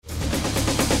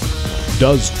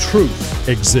Does truth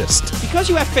exist? Because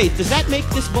you have faith, does that make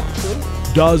this book true?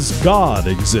 Does God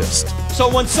exist?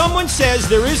 So when someone says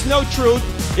there is no truth,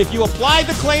 if you apply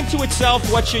the claim to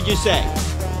itself, what should you say?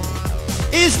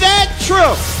 Is that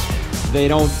true? They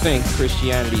don't think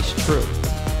Christianity's true.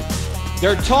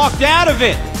 They're talked out of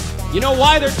it. You know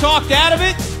why they're talked out of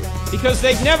it? Because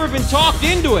they've never been talked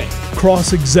into it.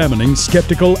 Cross-examining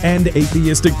skeptical and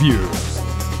atheistic views.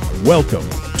 Welcome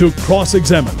to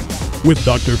Cross-Examine with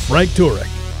Dr. Frank Turek.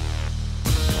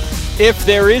 If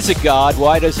there is a God,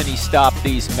 why doesn't he stop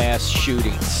these mass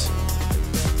shootings?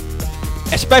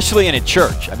 Especially in a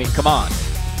church. I mean, come on.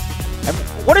 And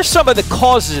what are some of the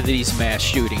causes of these mass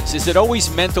shootings? Is it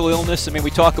always mental illness? I mean, we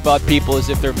talk about people as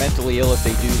if they're mentally ill if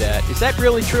they do that. Is that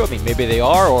really true? I mean, maybe they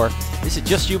are, or is it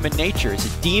just human nature? Is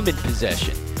it demon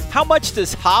possession? How much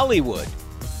does Hollywood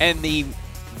and the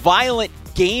violent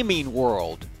gaming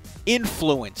world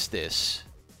influence this?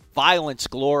 Violence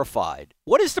glorified.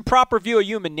 What is the proper view of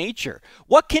human nature?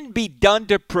 What can be done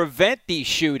to prevent these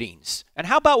shootings? And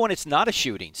how about when it's not a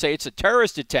shooting? Say it's a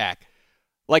terrorist attack,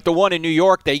 like the one in New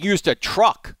York. They used a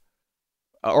truck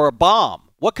or a bomb.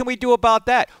 What can we do about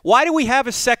that? Why do we have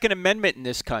a Second Amendment in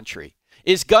this country?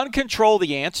 Is gun control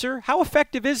the answer? How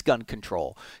effective is gun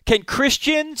control? Can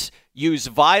Christians use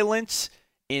violence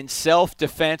in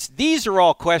self-defense? These are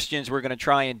all questions we're going to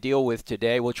try and deal with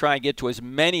today. We'll try and get to as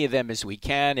many of them as we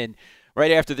can. And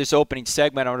right after this opening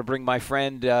segment, I'm going to bring my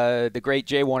friend, the great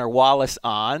J. Warner Wallace,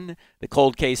 on, the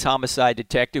cold case homicide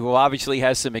detective, who obviously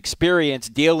has some experience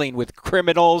dealing with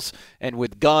criminals and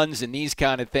with guns and these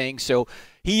kind of things. So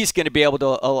he's going to be able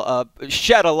to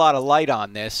shed a lot of light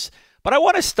on this. But I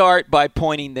want to start by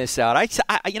pointing this out.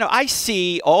 I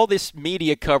see all this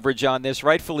media coverage on this,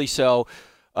 rightfully so,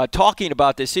 talking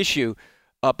about this issue.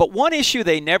 But one issue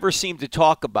they never seem to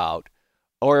talk about,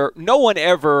 or no one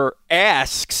ever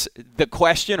asks the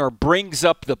question or brings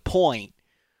up the point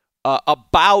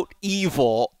about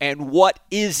evil and what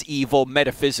is evil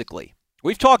metaphysically.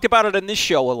 We've talked about it on this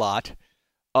show a lot,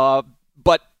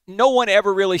 but no one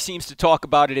ever really seems to talk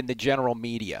about it in the general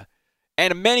media.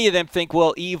 And many of them think,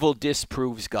 well, evil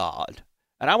disproves God.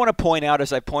 And I want to point out,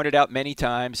 as I pointed out many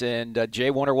times, and J.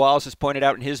 Warner Wallace has pointed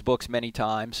out in his books many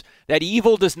times, that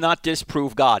evil does not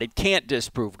disprove God. It can't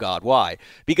disprove God. Why?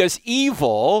 Because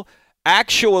evil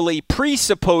actually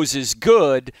presupposes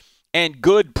good, and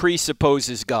good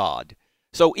presupposes God.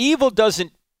 So evil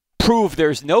doesn't prove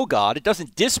there's no God. It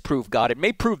doesn't disprove God. It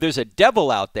may prove there's a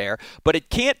devil out there, but it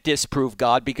can't disprove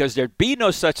God, because there'd be no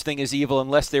such thing as evil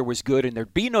unless there was good, and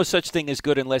there'd be no such thing as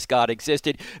good unless God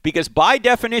existed, because by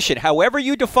definition, however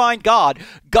you define God,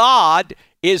 God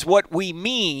is what we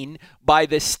mean by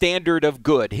the standard of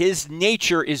good. His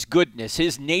nature is goodness.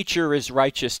 His nature is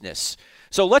righteousness.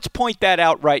 So let's point that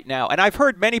out right now. And I've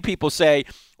heard many people say,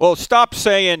 well, stop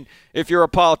saying, if you're a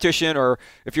politician or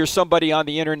if you're somebody on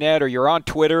the internet or you're on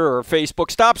Twitter or Facebook,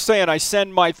 stop saying I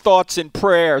send my thoughts and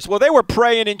prayers. Well, they were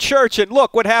praying in church, and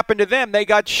look what happened to them. They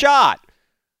got shot.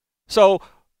 So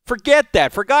forget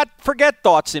that. Forget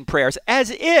thoughts and prayers,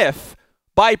 as if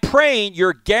by praying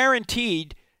you're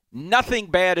guaranteed nothing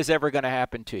bad is ever going to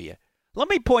happen to you. Let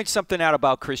me point something out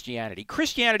about Christianity.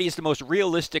 Christianity is the most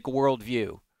realistic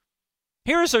worldview.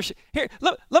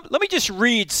 Let me just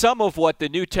read some of what the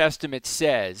New Testament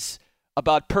says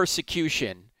about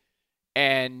persecution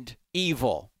and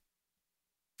evil.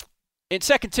 In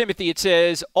 2 Timothy, it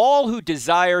says, all who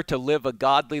desire to live a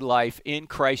godly life in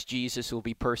Christ Jesus will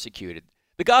be persecuted.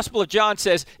 The Gospel of John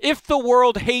says, if the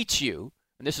world hates you,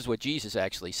 and this is what Jesus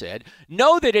actually said,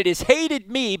 know that it has hated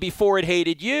me before it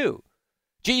hated you.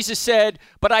 Jesus said,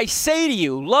 but I say to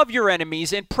you, love your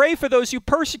enemies and pray for those who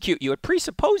persecute you. It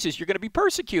presupposes you're going to be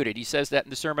persecuted. He says that in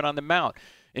the Sermon on the Mount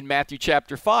in Matthew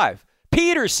chapter 5.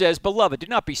 Peter says, beloved, do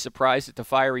not be surprised at the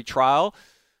fiery trial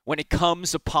when it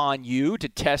comes upon you to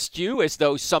test you as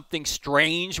though something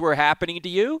strange were happening to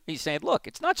you. He's saying, look,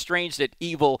 it's not strange that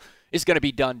evil is going to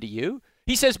be done to you.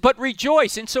 He says, but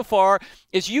rejoice insofar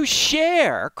as you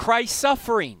share Christ's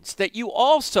sufferings, that you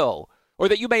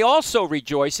may also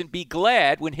rejoice and be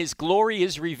glad when his glory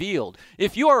is revealed.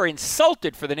 If you are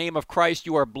insulted for the name of Christ,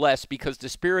 you are blessed, because the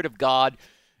Spirit of God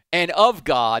and of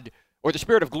God, or the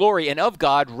Spirit of glory and of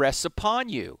God, rests upon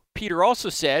you. Peter also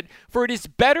said, for it is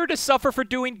better to suffer for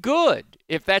doing good,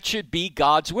 if that should be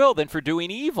God's will, than for doing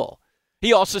evil.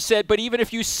 He also said, but even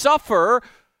if you suffer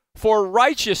for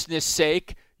righteousness'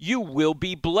 sake, you will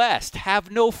be blessed.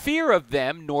 Have no fear of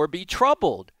them, nor be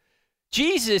troubled.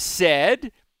 Jesus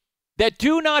said that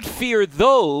do not fear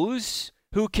those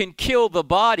who can kill the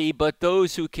body, but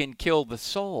those who can kill the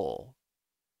soul.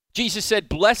 Jesus said,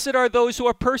 blessed are those who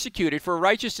are persecuted for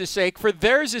righteousness' sake, for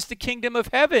theirs is the kingdom of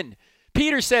heaven.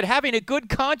 Peter said, having a good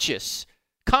conscience,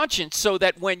 so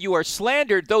that when you are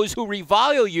slandered, those who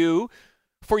revile you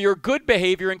for your good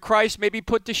behavior in Christ may be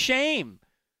put to shame.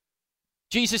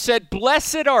 Jesus said,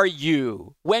 blessed are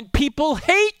you when people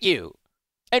hate you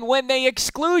and when they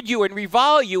exclude you and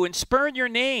revile you and spurn your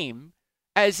name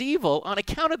as evil on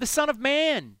account of the Son of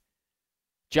Man.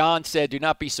 John said, do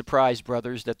not be surprised,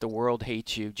 brothers, that the world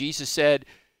hates you. Jesus said,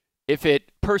 if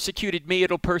it persecuted me,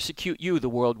 it'll persecute you, the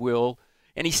world will.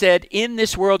 And he said, in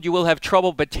this world you will have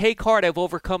trouble, but take heart, I've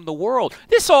overcome the world.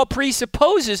 This all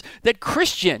presupposes that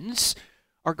Christians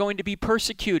are going to be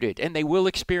persecuted and they will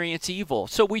experience evil.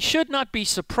 So we should not be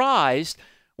surprised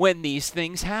when these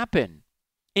things happen.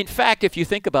 In fact, if you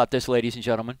think about this, ladies and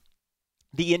gentlemen,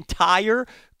 the entire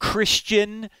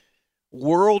Christian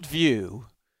worldview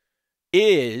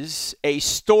is a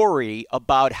story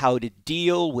about how to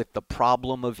deal with the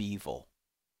problem of evil.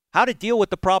 How to deal with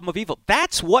the problem of evil.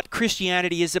 That's what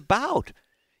Christianity is about.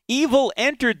 Evil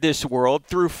entered this world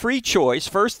through free choice.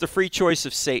 First, the free choice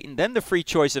of Satan, then the free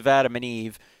choice of Adam and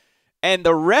Eve. And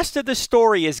the rest of the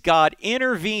story is God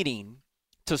intervening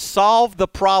to solve the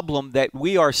problem that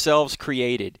we ourselves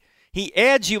created. He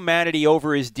adds humanity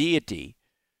over his deity.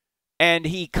 And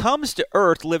he comes to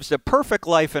earth, lives a perfect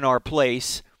life in our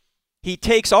place. He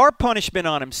takes our punishment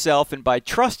on himself, and by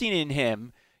trusting in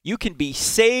him, you can be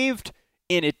saved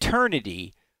in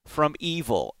eternity from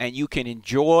evil, and you can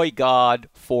enjoy God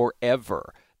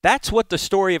forever. That's what the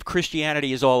story of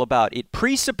Christianity is all about. It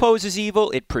presupposes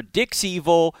evil, it predicts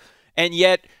evil, and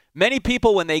yet many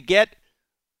people, when they get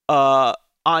on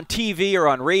TV or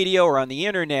on radio or on the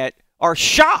internet, are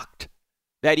shocked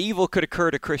that evil could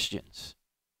occur to Christians.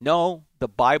 No, the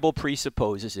Bible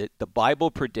presupposes it. The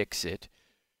Bible predicts it.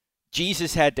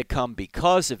 Jesus had to come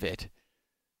because of it.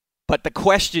 But the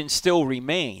question still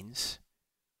remains,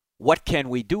 what can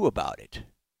we do about it?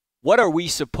 What are we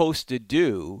supposed to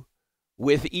do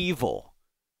with evil?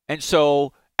 And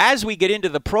so, as we get into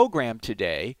the program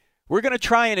today, we're going to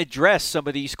try and address some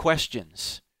of these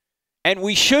questions. And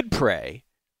we should pray,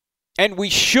 and we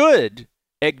should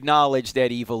acknowledge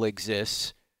that evil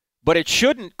exists, but it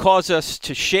shouldn't cause us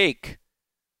to shake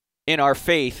in our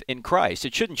faith in Christ.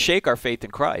 It shouldn't shake our faith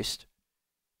in Christ,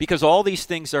 because all these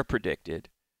things are predicted,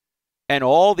 and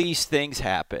all these things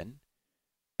happen,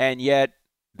 and yet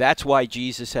that's why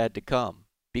Jesus had to come,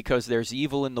 because there's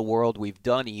evil in the world. We've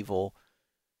done evil.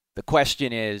 The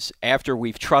question is, after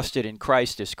we've trusted in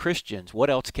Christ as Christians, what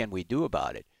else can we do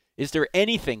about it? Is there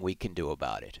anything we can do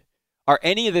about it? Are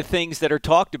any of the things that are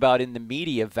talked about in the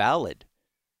media valid?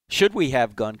 Should we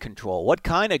have gun control? What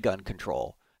kind of gun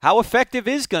control? How effective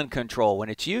is gun control when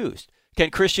it's used?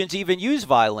 Can Christians even use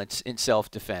violence in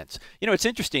self-defense? You know, it's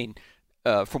interesting,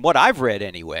 from what I've read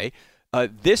anyway,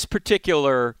 this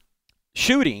particular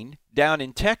shooting down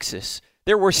in Texas,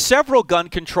 there were several gun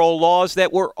control laws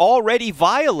that were already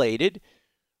violated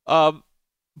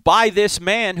by this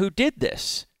man who did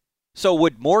this. So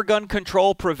would more gun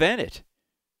control prevent it?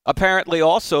 Apparently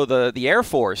also the Air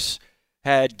Force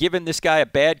had given this guy a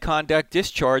bad conduct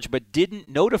discharge but didn't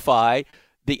notify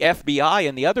the FBI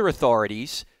and the other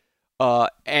authorities,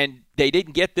 and they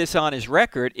didn't get this on his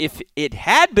record. If it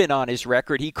had been on his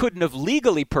record, he couldn't have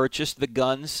legally purchased the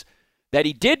guns that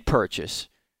he did purchase.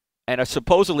 And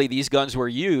supposedly these guns were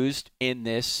used in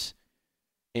this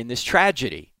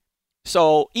tragedy.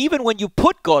 So even when you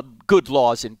put good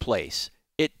laws in place,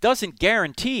 it doesn't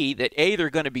guarantee that A,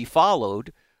 they're going to be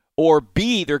followed, or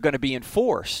B, they're going to be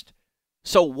enforced.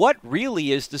 So what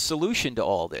really is the solution to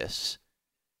all this?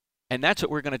 And that's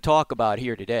what we're going to talk about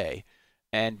here today.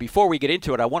 And before we get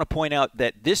into it, I want to point out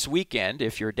that this weekend,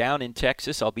 if you're down in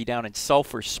Texas, I'll be down in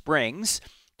Sulphur Springs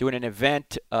doing an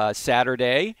event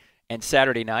Saturday and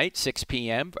Saturday night, 6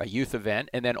 p.m., a youth event,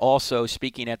 and then also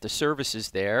speaking at the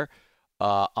services there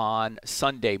on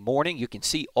Sunday morning. You can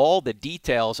see all the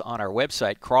details on our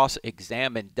website,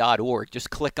 crossexamine.org. Just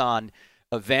click on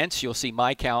events. You'll see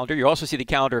my calendar. You'll also see the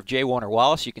calendar of J. Warner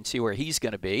Wallace. You can see where he's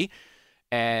going to be.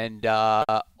 And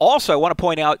also, I want to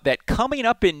point out that coming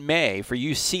up in May, for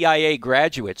you CIA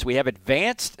graduates, we have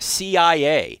Advanced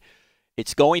CIA.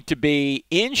 It's going to be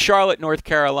in Charlotte, North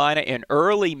Carolina in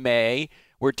early May.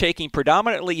 We're taking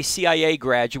predominantly CIA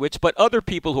graduates, but other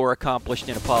people who are accomplished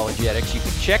in apologetics. You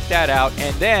can check that out.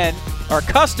 And then our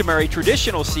customary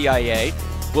traditional CIA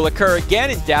will occur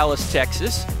again in Dallas,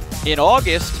 Texas in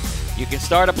August. You can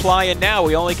start applying now.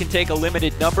 We only can take a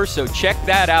limited number, so check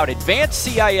that out. Advanced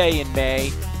CIA in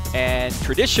May and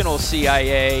traditional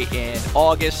CIA in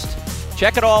August.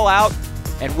 Check it all out.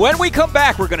 And when we come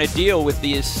back, we're going to deal with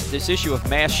this issue of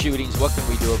mass shootings. What can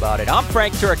we do about it? I'm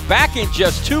Frank Turek, back in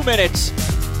just 2 minutes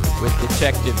with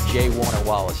Detective J. Warner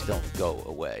Wallace. Don't go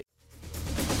away.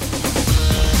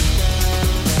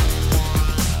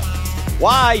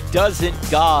 Why doesn't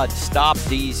God stop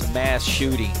these mass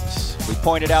shootings? We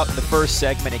pointed out in the first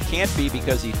segment it can't be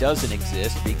because he doesn't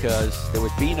exist, because there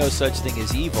would be no such thing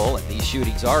as evil, and these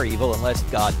shootings are evil unless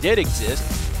God did exist.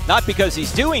 Not because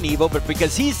he's doing evil, but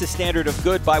because he's the standard of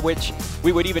good by which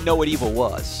we would even know what evil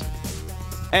was.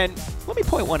 And let me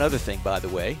point one other thing, by the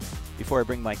way, before I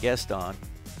bring my guest on.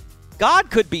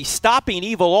 God could be stopping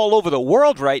evil all over the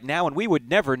world right now, and we would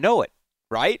never know it,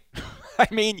 right? I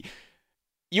mean,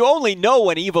 you only know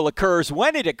when evil occurs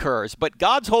when it occurs, but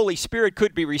God's Holy Spirit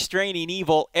could be restraining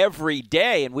evil every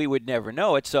day, and we would never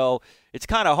know it. So it's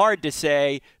kind of hard to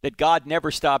say that God never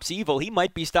stops evil. He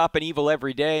might be stopping evil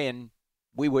every day, and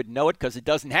we wouldn't know it because it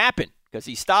doesn't happen, because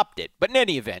he stopped it. But in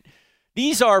any event,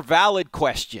 these are valid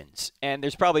questions, and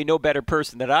there's probably no better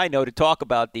person that I know to talk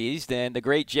about these than the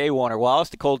great J. Warner Wallace,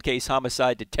 the cold case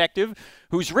homicide detective,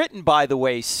 who's written, by the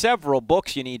way, several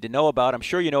books you need to know about. I'm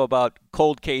sure you know about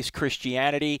Cold Case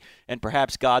Christianity and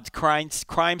perhaps God's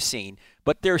crime scene,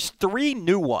 but there's 3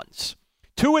 new ones,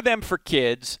 2 of them for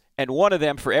kids and 1 of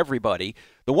them for everybody.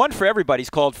 The one for everybody is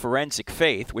called Forensic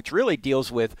Faith, which really deals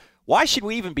with why should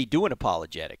we even be doing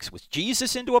apologetics? Was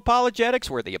Jesus into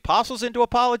apologetics? Were the apostles into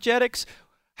apologetics?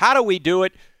 How do we do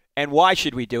it? And why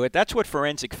should we do it? That's what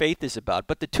Forensic Faith is about.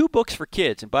 But the 2 books for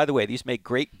kids, and by the way, these make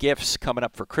great gifts coming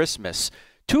up for Christmas.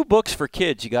 2 books for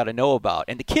kids you got to know about.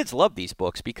 And the kids love these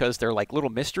books because they're like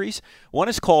little mysteries. One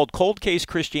is called Cold Case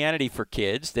Christianity for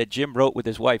Kids that Jim wrote with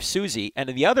his wife Susie. And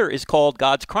the other is called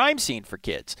God's Crime Scene for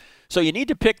Kids. So you need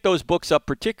to pick those books up,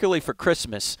 particularly for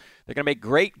Christmas. They're going to make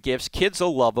great gifts. Kids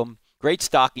will love them. Great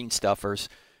stocking stuffers.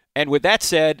 And with that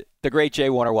said, the great J.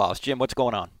 Warner Wallace. Jim, what's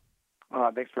going on?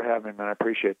 Thanks for having me, man. I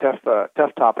appreciate it.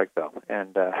 Tough topic, though.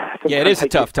 And yeah, it is a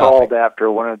tough topic. Called topic.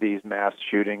 After one of these mass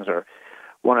shootings or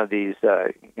one of these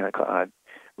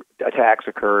attacks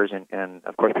occurs, and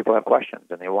of course people have questions,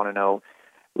 and they want to know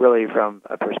really from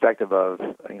a perspective of,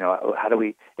 how do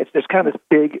we, there's kind of this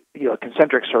big,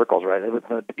 concentric circles, right?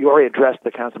 You already addressed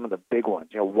some of the big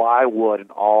ones. Why would an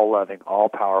all-loving,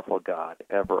 all-powerful God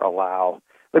ever allow,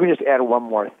 let me just add one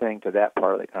more thing to that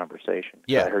part of the conversation.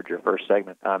 Yeah. I heard your first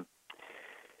segment. I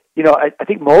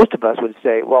think most of us would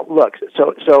say, well, look,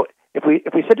 so if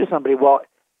we said to somebody, well,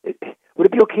 would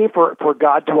it be okay for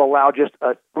God to allow just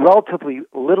a relatively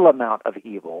little amount of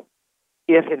evil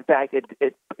if, in fact,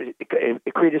 it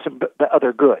created some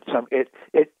other good?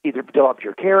 It either developed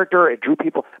your character, it drew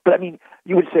people. But, I mean,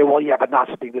 you would say, well, yeah, but not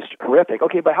something this horrific.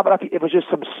 Okay, but how about if it was just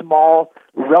some small,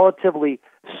 relatively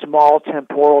small,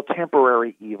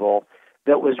 temporary evil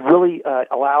that was really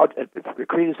allowed,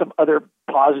 created some other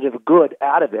positive good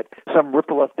out of it, some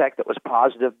ripple effect that was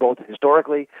positive both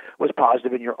historically, was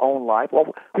positive in your own life.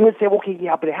 Well, we would say, okay,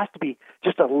 yeah, but it has to be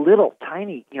just a little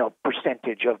tiny,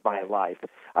 percentage of my life.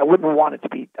 I wouldn't want it to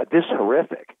be this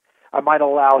horrific. I might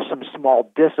allow some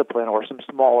small discipline or some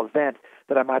small event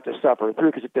that I might have to suffer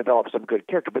through because it develops some good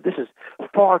character. But this is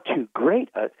far too great.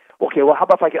 Okay, well, how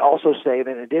about if I could also say that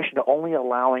in addition to only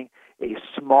allowing a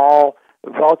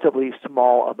relatively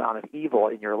small amount of evil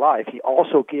in your life, he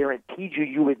also guaranteed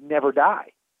you would never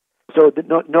die. So that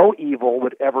no evil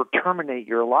would ever terminate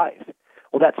your life.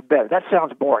 Well, that's better. That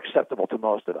sounds more acceptable to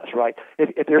most of us, right?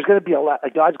 If there's going to be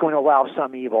God's going to allow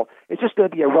some evil, it's just going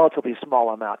to be a relatively small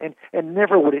amount, and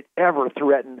never would it ever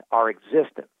threaten our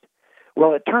existence.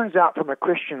 Well, it turns out from a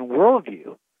Christian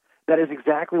worldview, that is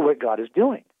exactly what God is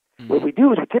doing. Mm-hmm. What we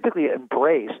do is we typically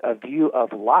embrace a view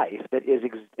of life that is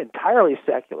entirely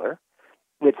secular.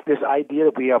 It's this idea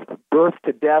that we have birth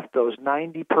to death, those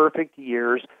 90 perfect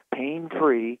years,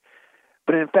 pain-free.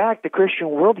 But in fact, the Christian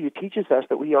worldview teaches us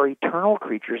that we are eternal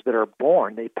creatures that are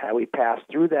born. We pass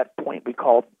through that point we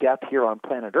call death here on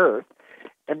planet Earth,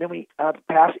 and then we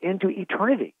pass into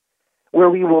eternity, where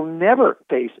we will never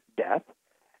face death,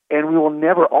 and we will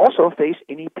never also face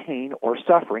any pain or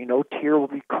suffering. No tear will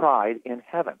be cried in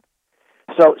heaven.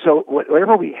 So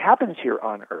whatever happens here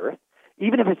on Earth,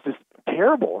 even if it's this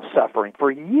terrible suffering for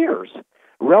years,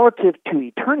 relative to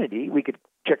eternity, we could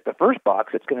check the first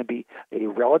box. It's going to be a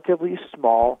relatively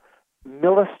small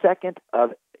millisecond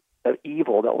of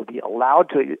evil that will be allowed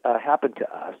to happen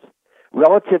to us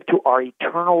relative to our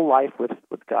eternal life with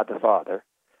God the Father.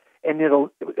 And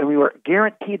we were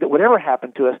guaranteed that whatever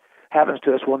happens to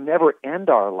us will never end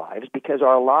our lives, because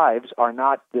our lives are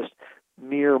not this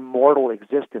mere mortal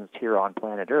existence here on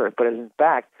planet Earth, but is in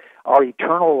fact our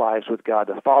eternal lives with God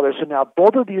the Father. So now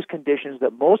both of these conditions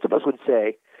that most of us would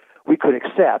say we could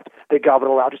accept, that God would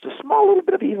allow just a small little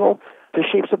bit of evil to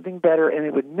shape something better, and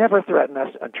it would never threaten us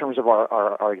in terms of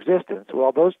our existence.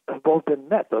 Well, those have both been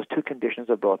met. Those two conditions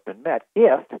have both been met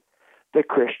if the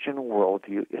Christian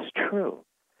worldview is true.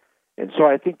 And so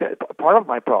I think that part of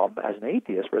my problem as an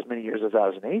atheist, for as many years as I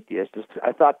was an atheist, is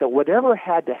I thought that whatever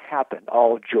had to happen,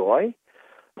 all joy,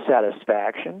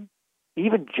 satisfaction,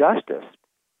 even justice,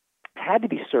 had to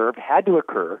be served, had to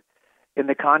occur in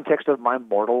the context of my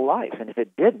mortal life. And if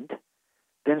it didn't,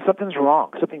 then something's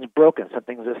wrong, something's broken,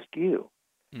 something's askew.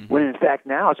 Mm-hmm. When in fact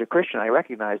now as a Christian I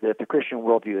recognize that if the Christian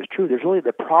worldview is true, there's really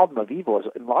the problem of evil is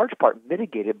in large part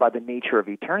mitigated by the nature of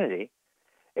eternity.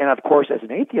 And of course as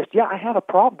an atheist, yeah, I have a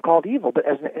problem called evil, but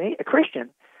as a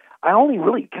Christian, I only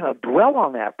really kind of dwell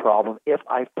on that problem if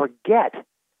I forget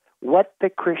what the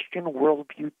Christian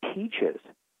worldview teaches.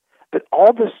 That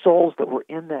all the souls that were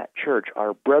in that church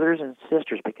are brothers and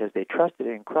sisters because they trusted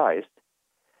in Christ.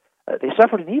 They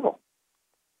suffered in evil.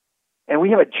 And we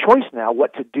have a choice now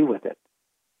what to do with it.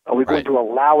 Are we going to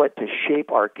allow it to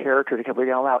shape our character? We're going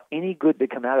to allow any good to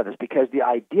come out of this because the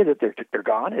idea that they're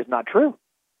gone is not true.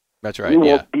 That's right. We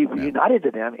will be united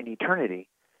to them in eternity.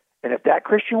 And if that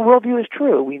Christian worldview is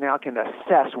true, we now can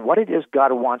assess what it is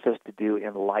God wants us to do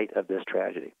in light of this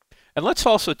tragedy. And let's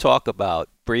also talk about,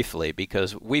 briefly,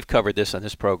 because we've covered this on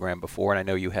this program before, and I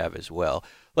know you have as well,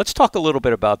 let's talk a little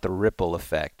bit about the ripple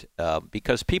effect,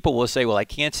 because people will say, well, I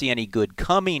can't see any good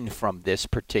coming from this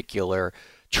particular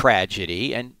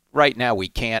tragedy, and right now we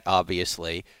can't,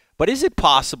 obviously, but is it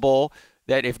possible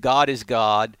that if God is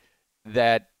God,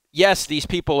 that, yes, these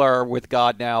people are with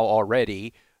God now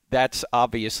already, that's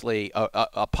obviously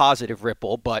a positive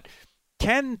ripple, but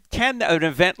can an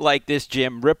event like this,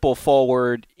 Jim, ripple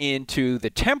forward into the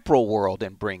temporal world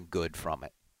and bring good from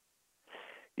it?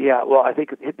 Yeah, well, I think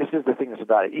this is the thing that's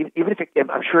about it. Even if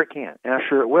I'm sure it can, and I'm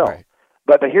sure it will. Right.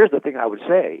 But here's the thing I would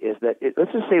say is that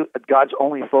let's just say God's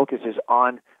only focus is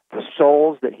on the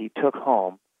souls that He took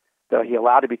home, that He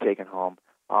allowed to be taken home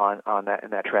on that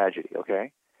in that tragedy.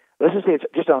 Okay, let's just say it's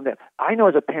just on them. I know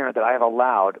as a parent that I have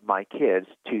allowed my kids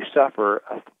to suffer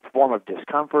a form of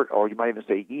discomfort, or you might even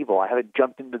say evil. I haven't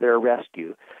jumped into their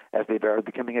rescue as they are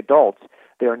becoming adults.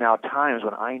 There are now times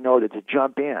when I know that to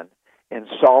jump in and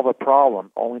solve a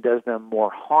problem only does them more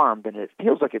harm than it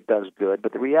feels like it does good.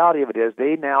 But the reality of it is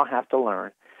they now have to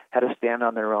learn how to stand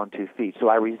on their own 2 feet. So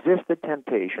I resist the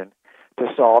temptation to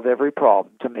solve every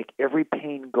problem, to make every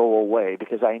pain go away,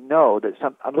 because I know that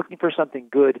I'm looking for something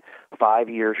good 5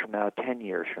 years from now, 10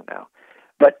 years from now.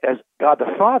 But as God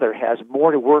the Father has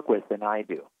more to work with than I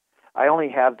do. I only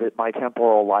have my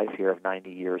temporal life here of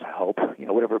 90 years, I hope,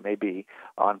 whatever it may be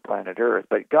on planet Earth.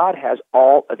 But God has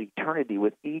all of eternity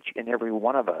with each and every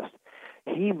one of us.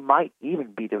 He might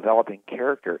even be developing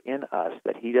character in us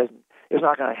that is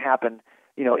not going to happen,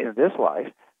 in this life,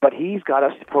 but He's got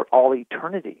us for all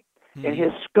eternity. Mm-hmm. In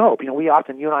His scope, you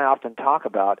and I often talk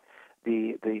about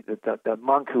the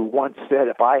monk who once said,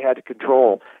 if I had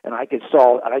control and I could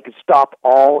stop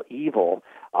all evil,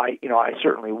 I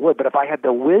certainly would. But if I had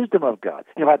the wisdom of God,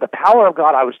 if I had the power of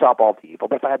God, I would stop all the evil.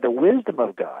 But if I had the wisdom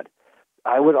of God,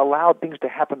 I would allow things to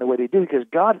happen the way they do, because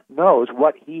God knows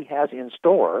what He has in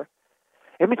store.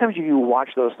 How many times you watch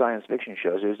those science fiction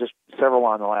shows? There's just several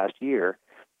on the last year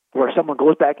where someone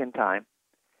goes back in time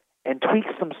and tweaks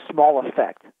some small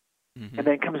effect, mm-hmm. and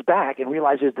then comes back and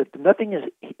realizes that nothing is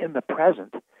in the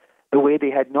present the way they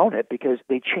had known it, because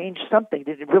they changed something.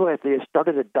 They didn't realize they had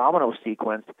started a domino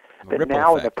sequence that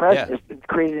now in the present has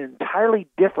created an entirely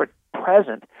different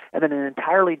present, and then an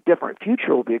entirely different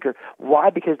future will be occur. Why?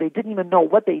 Because they didn't even know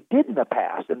what they did in the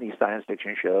past in these science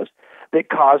fiction shows that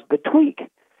caused the tweak.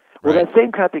 Well, that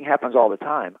same kind of thing happens all the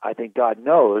time. I think God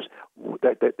knows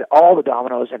that all the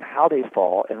dominoes and how they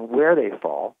fall and where they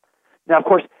fall. Now, of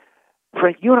course,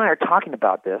 Frank, you and I are talking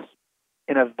about this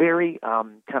in a very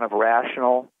kind of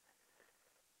rational,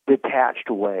 detached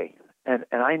way. And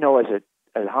I know as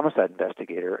a homicide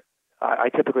investigator, I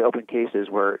typically open cases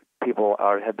where people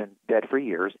have been dead for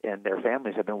years and their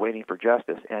families have been waiting for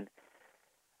justice. And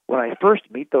when I first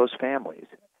meet those families,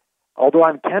 although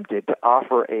I'm tempted to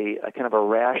offer a kind of a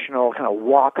rational, kind of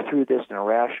walk through this in a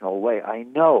rational way, I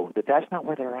know that that's not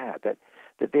where they're at, that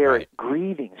they are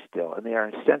grieving still, and they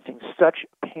are sensing such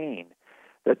pain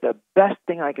that the best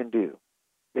thing I can do,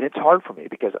 and it's hard for me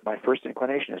because my first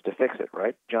inclination is to fix it,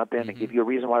 right? Jump in and give you a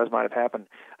reason why this might have happened.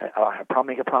 I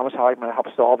make a promise how I'm going to help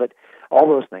solve it, all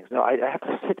those things. No, I have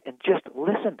to sit and just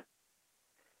listen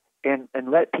and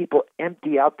let people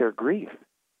empty out their grief.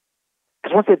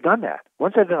 Because once they've done that,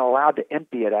 once they've been allowed to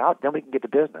empty it out, then we can get to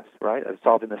business, right, of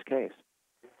solving this case.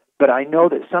 But I know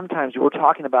that sometimes we're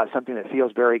talking about something that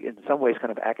feels very, in some ways,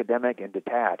 kind of academic and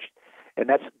detached. And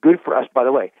that's good for us, by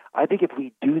the way. I think if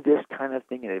we do this kind of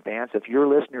thing in advance, if your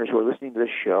listeners who are listening to this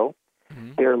show,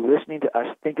 mm-hmm. they're listening to us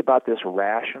think about this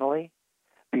rationally,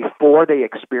 before they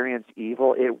experience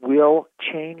evil, it will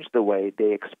change the way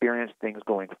they experience things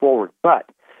going forward. But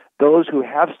those who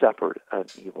have suffered an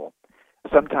evil,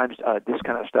 sometimes this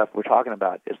kind of stuff we're talking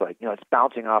about is like, it's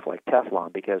bouncing off like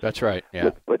Teflon, because that's right.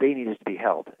 Yeah, what they need is to be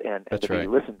held and to be right.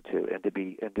 listened to, and to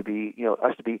be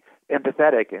us to be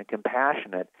empathetic and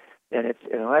compassionate. And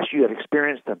unless you have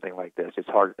experienced something like this, it's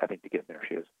hard, I think, to get in their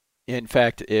shoes. In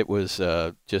fact, it was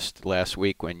just last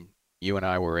week when you and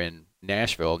I were in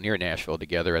Nashville, near Nashville,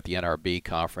 together at the NRB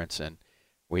conference, and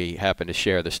we happened to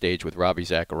share the stage with Ravi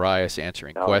Zacharias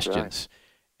answering questions.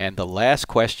 Right. And the last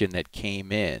question that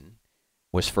came in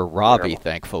was for Ravi,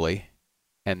 thankfully.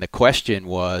 And the question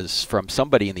was from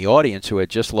somebody in the audience who had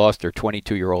just lost their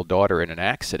 22-year-old daughter in an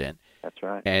accident. That's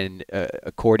right. And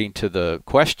according to the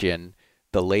question,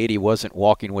 the lady wasn't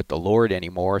walking with the Lord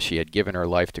anymore. She had given her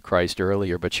life to Christ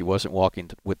earlier, but she wasn't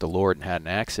walking with the Lord and had an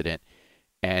accident.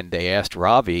 And they asked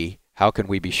Ravi, how can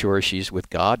we be sure she's with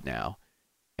God now?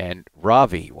 And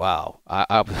Ravi, wow,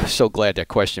 I'm so glad that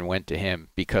question went to him,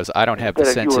 because I don't have the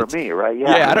sensitivity. You or me, right?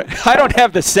 Yeah. I don't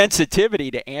have the sensitivity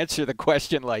to answer the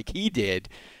question like he did,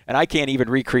 and I can't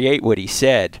even recreate what he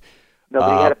said. No,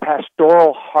 but he had a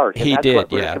pastoral heart. And he that's did,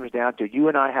 what yeah. It comes down to. You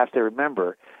and I have to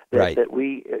remember that, right.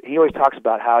 that he always talks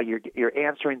about how you're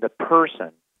answering the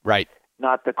person, right,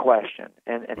 not the question.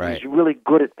 And right. he's really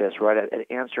good at this, right,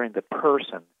 at answering the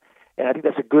person. And I think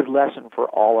that's a good lesson for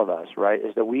all of us, right,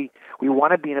 is that we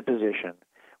want to be in a position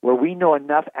where we know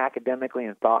enough academically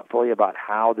and thoughtfully about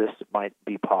how this might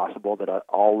be possible, that an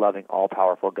all-loving,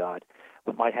 all-powerful God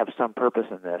might have some purpose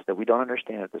in this that we don't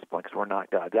understand at this point, because we're not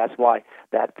God. That's why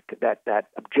that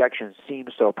objection seems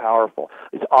so powerful.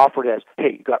 It's offered as,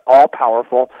 hey, you got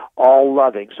all-powerful,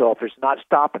 all-loving, so if it's not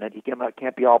stopping it, he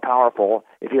can't be all-powerful.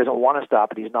 If he doesn't want to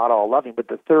stop it, he's not all-loving. But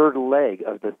the third leg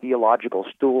of the theological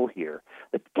stool here,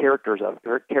 the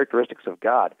characteristics of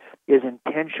God, is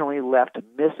intentionally left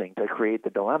missing to create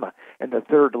the dilemma. And the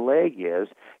third leg is,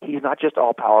 he's not just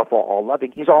all-powerful,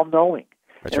 all-loving, he's all-knowing.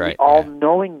 That's and right. The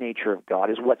all-knowing nature of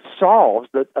God is what solves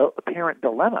the apparent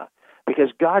dilemma, because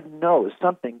God knows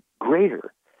something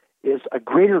greater, is a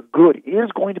greater good is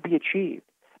going to be achieved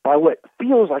by what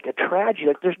feels like a tragedy.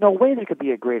 Like there's no way there could be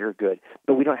a greater good,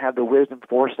 but we don't have the wisdom,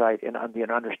 foresight, and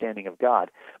the understanding of God.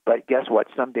 But guess what?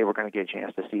 Someday we're going to get a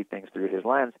chance to see things through His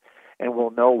lens, and we'll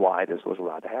know why this was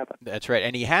allowed to happen. That's right.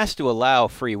 And He has to allow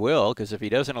free will, because if He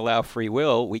doesn't allow free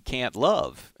will, we can't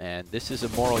love. And this is a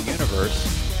moral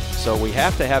universe. So we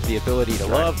have to have the ability to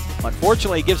love.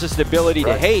 Unfortunately, it gives us the ability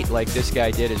to hate, like this guy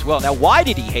did as well. Now, why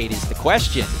did he hate is the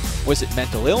question. Was it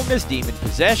mental illness, demon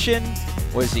possession?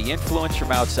 Was he influenced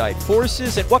from outside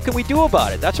forces? And what can we do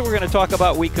about it? That's what we're going to talk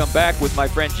about when we come back with my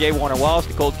friend J. Warner Wallace,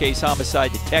 the cold case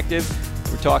homicide detective.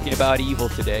 We're talking about evil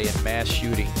today and mass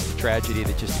shootings, the tragedy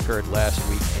that just occurred last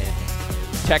week in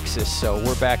Texas. So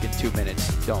we're back in 2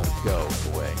 minutes. Don't go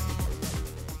away.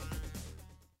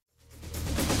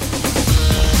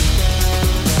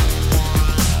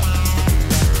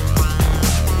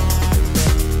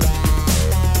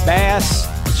 Mass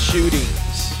shootings.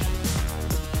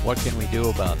 What can we do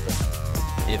about them,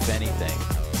 if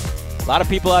anything? A lot of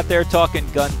people out there talking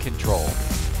gun control.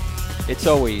 It's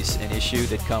always an issue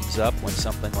that comes up when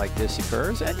something like this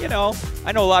occurs. And, I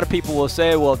know a lot of people will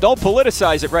say, well, don't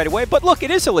politicize it right away. But look,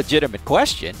 it is a legitimate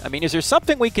question. I mean, is there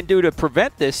something we can do to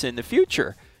prevent this in the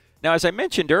future? Now, as I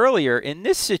mentioned earlier, in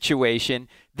this situation,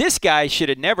 this guy should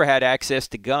have never had access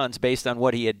to guns based on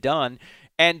what he had done.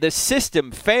 And the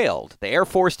system failed. The Air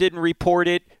Force didn't report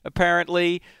it,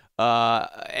 apparently.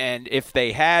 And if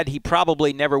they had, he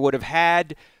probably never would have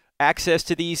had access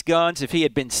to these guns. If he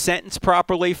had been sentenced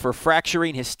properly for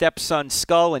fracturing his stepson's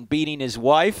skull and beating his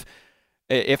wife,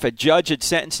 if a judge had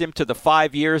sentenced him to the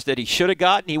 5 years that he should have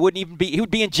gotten, he would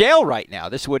be in jail right now.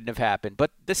 This wouldn't have happened. But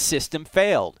the system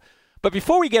failed. But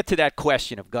before we get to that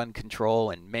question of gun control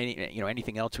and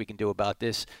anything else we can do about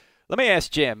this, let me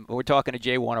ask Jim. We're talking to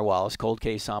J. Warner Wallace, cold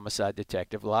case homicide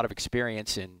detective, a lot of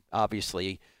experience in,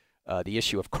 obviously, the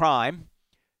issue of crime.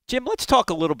 Jim, let's talk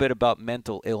a little bit about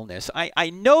mental illness. I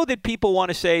know that people want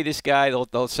to say this guy,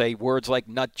 they'll say words like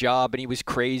nut job, and he was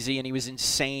crazy, and he was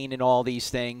insane, and all these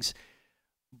things.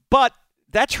 But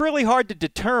that's really hard to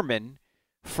determine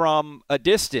from a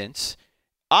distance.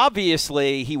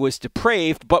 Obviously, he was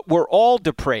depraved, but we're all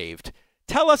depraved.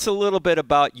 Tell us a little bit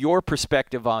about your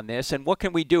perspective on this, and what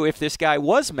can we do if this guy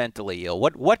was mentally ill?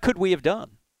 What could we have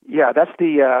done? Yeah, that's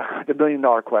the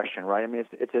million-dollar question, right? I mean,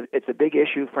 it's a big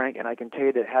issue, Frank, and I can tell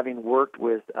you that having worked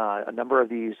with a number of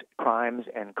these crimes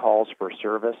and calls for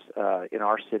service in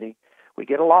our city, we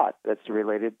get a lot that's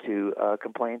related to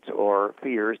complaints or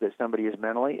fears that somebody is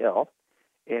mentally ill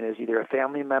and is either a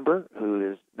family member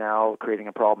who is now creating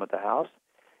a problem at the house,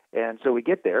 And so we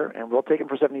get there, and we'll take them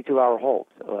for 72-hour holds.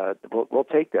 We'll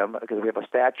take them because we have a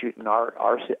statute in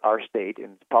our state,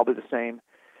 and it's probably the same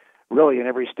really in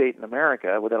every state in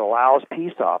America, that allows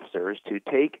peace officers to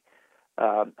take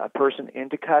a person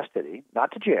into custody,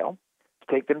 not to jail,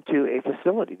 to take them to a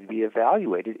facility to be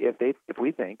evaluated if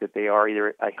we think that they are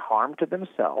either a harm to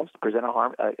themselves, present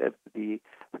the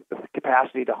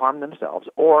capacity to harm themselves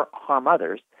or harm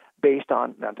others based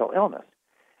on mental illness.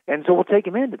 And so we'll take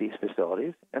them into these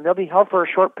facilities, and they'll be held for a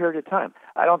short period of time.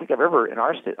 I don't think I've ever, in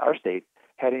our state,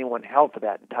 had anyone held for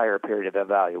that entire period of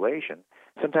evaluation.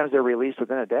 Sometimes they're released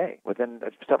within a day, within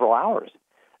several hours,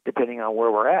 depending on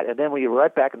where we're at. And then we're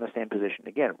right back in the same position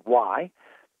again. Why?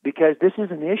 Because this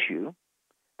is an issue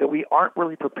that we aren't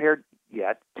really prepared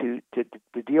yet to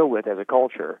deal with as a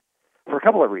culture for a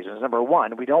couple of reasons. Number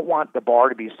one, we don't want the bar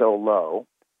to be so low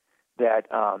that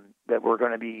we're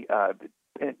going to be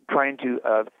trying to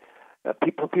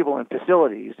people in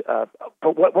facilities.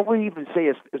 But what we even say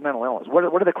is mental illness. What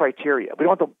are the criteria? We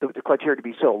don't want the criteria to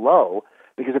be so low,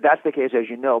 because if that's the case, as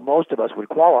you know, most of us would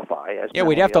qualify as. Yeah,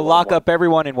 we'd have to lock up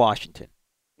everyone in Washington.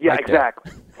 Yeah, right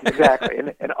exactly. Exactly.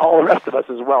 And all the rest of us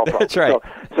as well. Probably. That's right.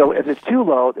 So if it's too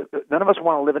low, none of us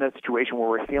want to live in a situation where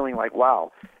we're feeling like,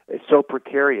 wow, it's so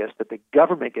precarious that the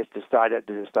government gets to decide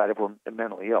if we're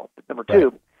mentally ill. But number two,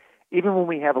 right. Even when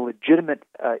we have a legitimate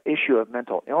issue of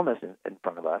mental illness in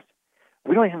front of us,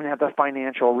 we don't even have the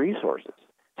financial resources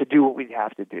to do what we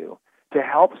have to do to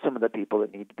help some of the people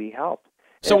that need to be helped.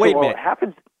 So wait a minute.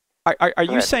 Happens. Are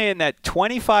you saying that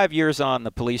 25 years on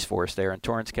the police force there in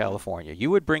Torrance, California,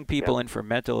 you would bring people in for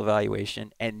mental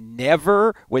evaluation and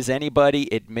never was anybody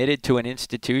admitted to an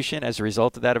institution as a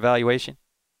result of that evaluation?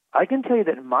 I can tell you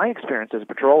that in my experience as a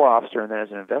patrol officer and then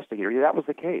as an investigator, that was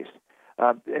the case.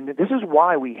 And this is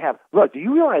why we have – look, do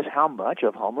you realize how much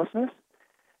of homelessness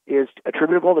is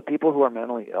attributable to people who are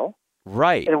mentally ill?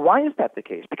 Right. And why is that the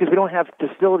case? Because we don't have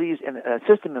facilities and a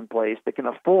system in place that can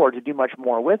afford to do much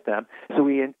more with them. So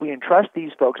we entrust these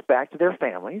folks back to their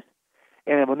families,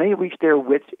 and when they reach their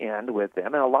wits' end with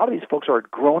them, and a lot of these folks are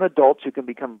grown adults who can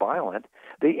become violent,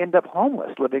 they end up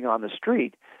homeless, living on the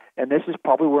street. And this is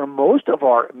probably where most of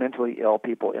our mentally ill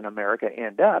people in America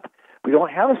end up. We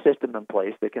don't have a system in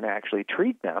place that can actually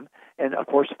treat them. And, of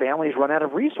course, families run out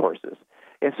of resources.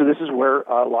 And so this is where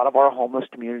a lot of our homeless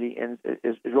community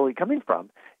is really coming from,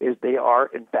 is they are,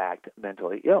 in fact,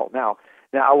 mentally ill. Now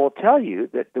I will tell you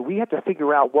that we have to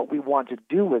figure out what we want to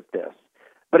do with this.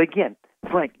 But, again,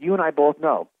 Frank, you and I both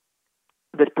know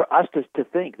that for us to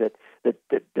think that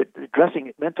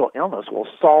addressing mental illness will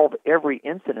solve every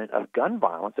incident of gun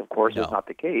violence, of course, is not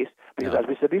the case, because as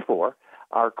we said before,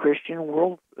 our Christian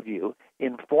worldview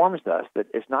informs us that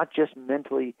it's not just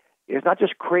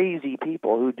crazy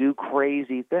people who do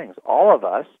crazy things. All of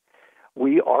us,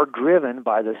 we are driven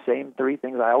by the same three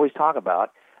things I always talk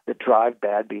about that drive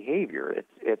bad behavior.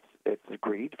 It's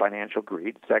greed, financial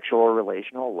greed, sexual or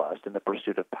relational lust, and the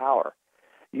pursuit of power.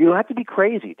 You don't have to be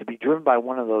crazy to be driven by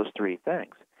one of those three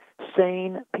things.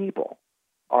 Sane people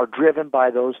are driven by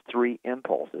those three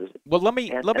impulses. Well, let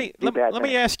me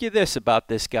ask you this about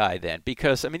this guy then,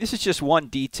 because I mean this is just one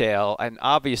detail, and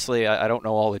obviously I don't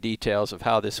know all the details of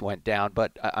how this went down,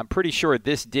 but I'm pretty sure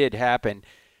this did happen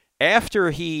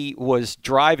after he was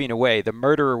driving away. The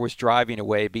murderer was driving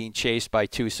away, being chased by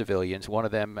two civilians. One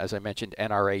of them, as I mentioned,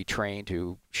 NRA trained,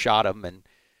 who shot him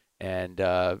and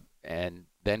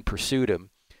then pursued him.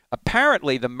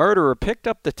 Apparently, the murderer picked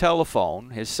up the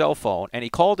telephone, his cell phone, and he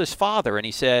called his father, and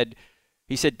he said,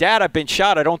 "Dad, I've been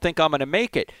shot. I don't think I'm going to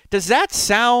make it." Does that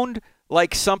sound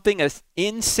like something an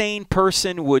insane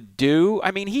person would do?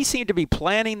 I mean, he seemed to be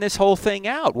planning this whole thing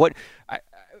out.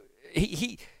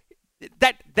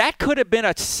 That could have been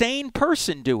a sane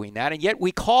person doing that, and yet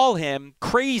we call him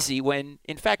crazy when,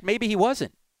 in fact, maybe he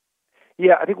wasn't.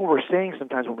 Yeah, I think what we're saying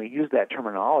sometimes when we use that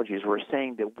terminology is we're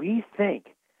saying that we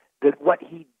think that what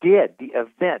he did, the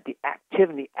event, the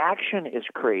activity, the action is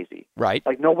crazy. Right.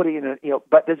 Like nobody,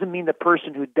 but doesn't mean the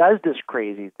person who does this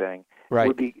crazy thing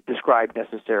would be described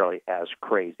necessarily as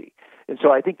crazy. And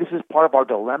so I think this is part of our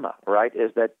dilemma, right,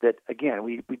 is that again,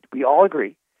 we all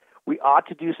agree we ought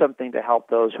to do something to help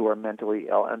those who are mentally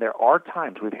ill. And there are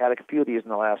times, we've had a few of these in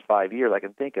the last 5 years I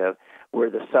can think of, where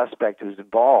the suspect who's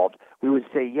involved, we would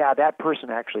say, yeah, that person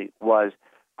actually was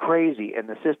crazy, and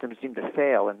the system seemed to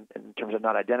fail in terms of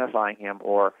not identifying him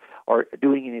or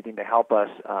doing anything to help us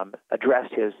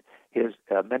address his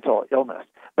mental illness.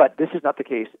 But this is not the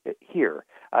case here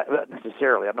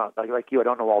necessarily. I'm not like you. I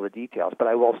don't know all the details, but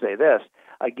I will say this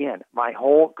again: my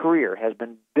whole career has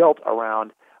been built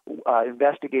around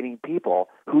investigating people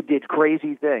who did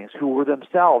crazy things, who were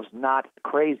themselves not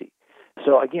crazy.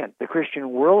 So again, the Christian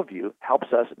worldview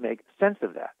helps us make sense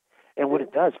of that. And what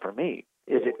it does for me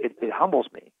is it humbles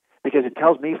me, because it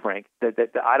tells me, Frank, that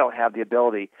I don't have the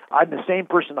ability. I'm the same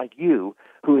person like you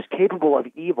who is capable of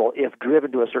evil if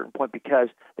driven to a certain point, because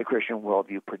the Christian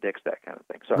worldview predicts that kind of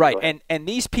thing. So, right, and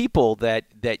these people that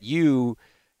you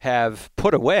have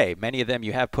put away, many of them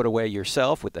you have put away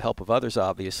yourself with the help of others,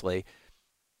 obviously.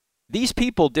 These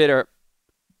people did a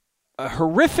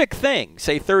horrific thing,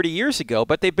 say 30 years ago,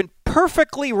 but they've been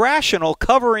perfectly rational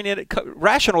covering it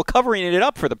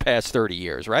up for the past 30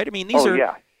 years, right? I mean, these are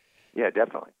yeah,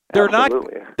 definitely. They're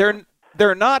Absolutely. not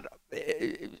they're not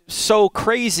so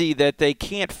crazy that they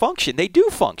can't function. They do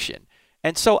function.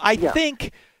 And so I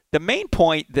think the main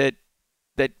point that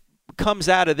comes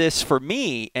out of this for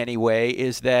me anyway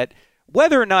is that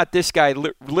whether or not this guy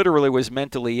literally was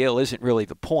mentally ill isn't really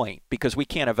the point, because we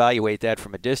can't evaluate that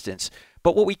from a distance.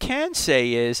 But what we can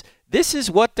say is this is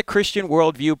what the Christian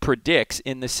worldview predicts,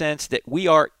 in the sense that we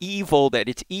are evil, that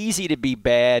it's easy to be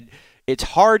bad, it's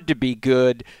hard to be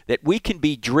good, that we can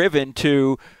be driven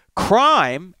to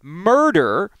crime,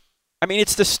 murder. I mean,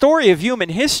 it's the story of human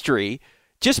history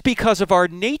just because of our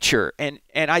nature. And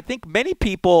I think many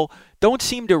people don't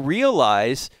seem to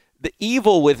realize the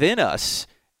evil within us.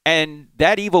 And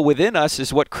that evil within us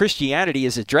is what Christianity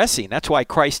is addressing. That's why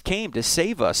Christ came, to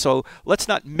save us. So let's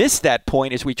not miss that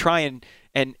point as we try and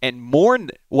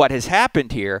mourn what has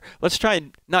happened here. Let's try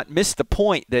and not miss the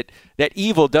point that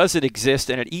evil doesn't exist,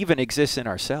 and it even exists in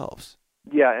ourselves.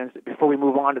 Yeah, and before we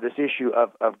move on to this issue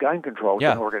of gun control,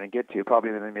 which we're going to get to probably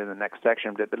in the next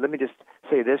section, but let me just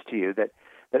say this to you, that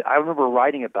I remember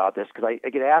writing about this, because I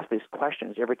get asked these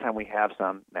questions every time we have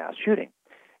some mass shooting,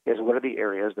 is what are the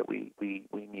areas that we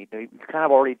need. We kind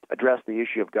of already addressed the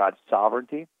issue of God's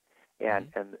sovereignty and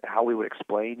how we would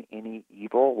explain any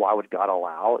evil. Why would God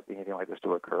allow anything like this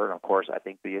to occur? And of course, I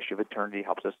think the issue of eternity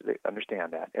helps us to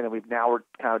understand that. And then we're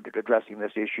kind of addressing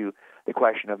this issue, the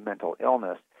question of mental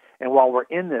illness. And while we're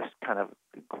in this kind of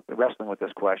wrestling with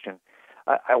this question,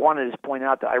 I wanted to just point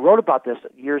out that I wrote about this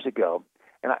years ago,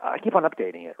 and I keep on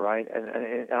updating it, right?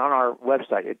 And on our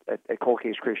website at Cold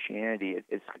Case Christianity,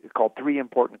 it's called 3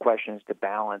 Important Questions to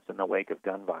Balance in the Wake of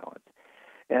Gun Violence.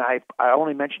 And I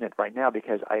only mention it right now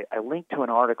because I linked to an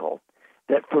article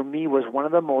that for me was one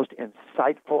of the most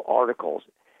insightful articles.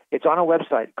 It's on a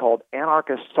website called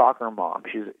Anarchist Soccer Mom.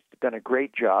 She's done a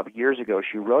great job. Years ago,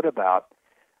 she wrote about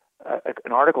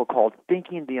an article called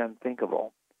Thinking the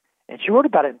Unthinkable. And she wrote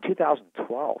about it in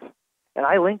 2012. And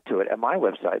I linked to it at my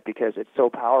website because it's so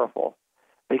powerful.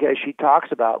 Because she talks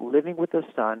about living with a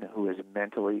son who is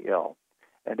mentally ill,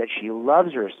 and that she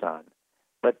loves her son,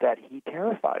 but that he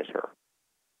terrifies her,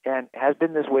 and has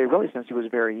been this way really since he was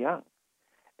very young.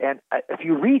 And if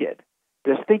you read it,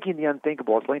 this Thinking the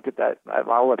Unthinkable, it's linked at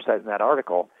our website in that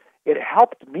article, it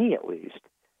helped me at least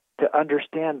to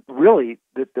understand really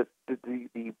the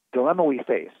dilemma we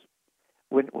face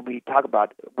when we talk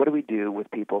about what do we do with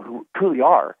people who truly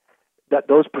are, that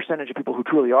those percentage of people who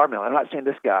truly are mental. I'm not saying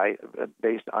this guy,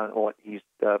 based on what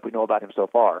we know about him so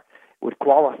far, would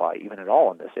qualify even at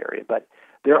all in this area, but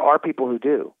there are people who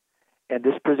do. And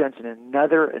this presents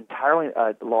another entirely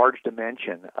large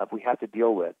dimension of we have to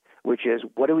deal with, which is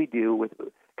what do we do with,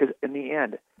 because in the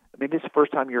end, maybe it's the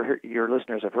first time your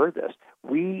listeners have heard this,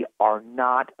 we are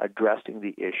not addressing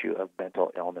the issue of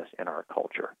mental illness in our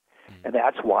culture. And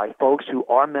that's why folks who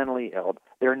are mentally ill,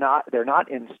 they're not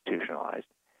institutionalized.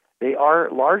 They are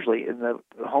largely in the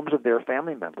homes of their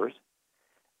family members,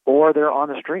 or they're on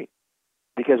the street,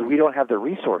 because we don't have the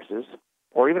resources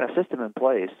or even a system in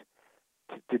place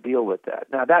to deal with that.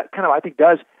 Now, that kind of, I think,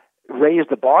 does raise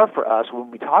the bar for us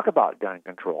when we talk about gun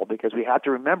control, because we have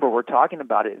to remember we're talking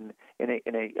about it in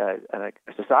a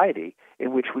society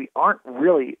in which we aren't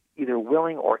really either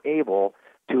willing or able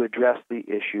to address the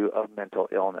issue of mental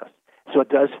illness. So it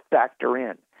does factor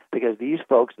in, because these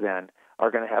folks then are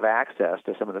going to have access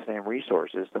to some of the same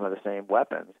resources, some of the same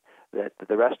weapons that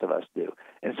the rest of us do.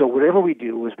 And so whatever we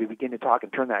do is we begin to talk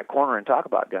and turn that corner and talk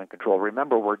about gun control.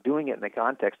 Remember, we're doing it in the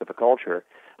context of a culture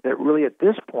that really at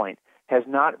this point has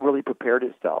not really prepared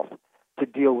itself to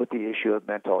deal with the issue of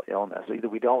mental illness. Either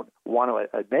we don't want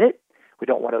to admit it, we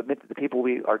don't want to admit that the people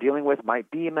we are dealing with might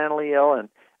be mentally ill, and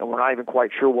we're not even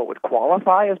quite sure what would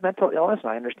qualify as mental illness,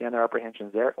 and I understand their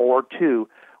apprehensions there. Or 2,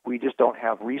 we just don't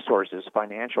have resources,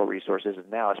 financial resources,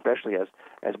 and now, especially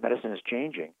as medicine is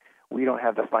changing, we don't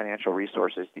have the financial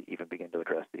resources to even begin to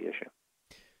address the issue.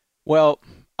 Well,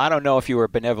 I don't know if you were a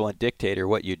benevolent dictator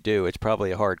what you'd do. It's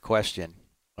probably a hard question.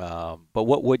 But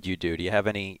what would you do? Do you have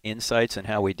any insights on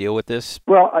how we deal with this?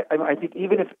 Well, I think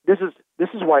even if this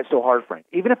is why it's so hard, Frank.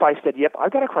 Even if I said, "Yep,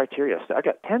 I've got a criteria. So I've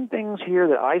got 10 things here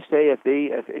that I say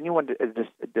if anyone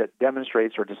that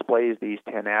demonstrates or displays these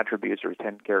 10 attributes or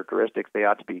 10 characteristics, they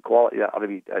ought to be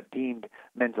deemed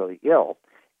mentally ill."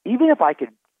 Even if I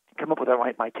could come up with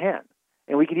my 10,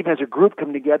 and we could even as a group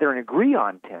come together and agree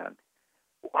on 10,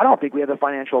 I don't think we have the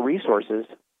financial resources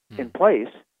in place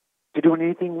to do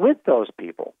anything with those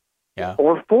people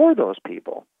or for those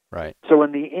people. Right. So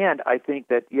in the end, I think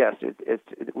that, yes,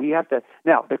 we have to.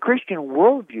 Now, the Christian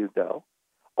worldview, though,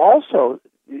 also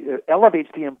elevates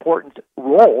the important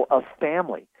role of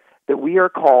family, that we are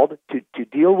called to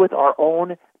deal with our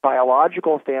own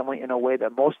biological family in a way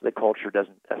that most of the culture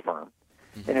doesn't affirm.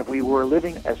 And if we were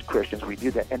living as Christians, we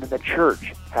do that. And then the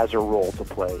church has a role to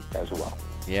play as well.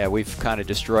 Yeah, we've kind of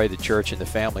destroyed the church and the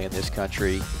family in this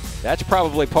country. That's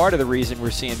probably part of the reason we're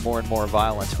seeing more and more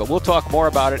violence. But we'll talk more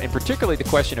about it, and particularly the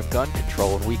question of gun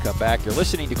control when we come back. You're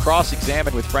listening to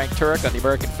Cross-Examine with Frank Turek on the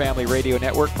American Family Radio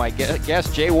Network. My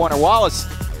guest, J. Warner Wallace,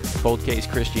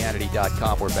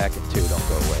 coldcasechristianity.com. We're back in 2. Don't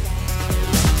go away.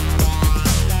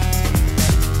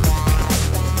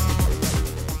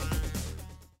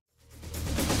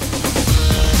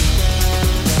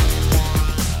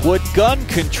 Would gun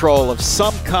control of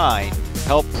some kind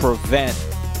help prevent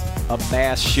a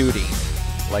mass shooting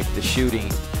like the shooting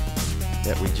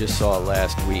that we just saw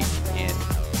last week in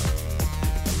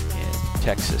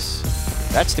Texas?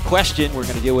 That's the question we're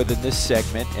going to deal with in this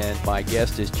segment, and my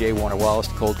guest is J. Warner Wallace,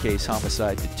 cold case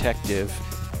homicide detective.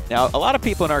 Now, a lot of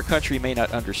people in our country may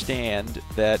not understand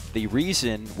that the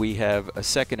reason we have a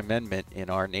Second Amendment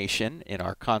in our nation, in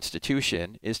our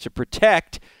Constitution, is to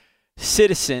protect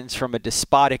citizens from a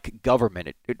despotic government.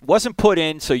 It wasn't put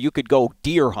in so you could go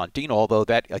deer hunting, although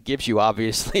that gives you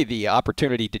obviously the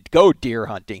opportunity to go deer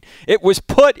hunting. It was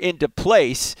put into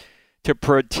place to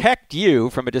protect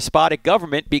you from a despotic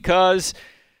government because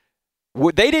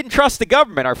they didn't trust the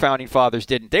government. Our founding fathers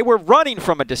didn't. They were running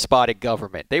from a despotic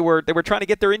government. They were trying to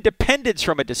get their independence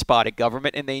from a despotic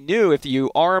government, and they knew if you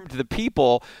armed the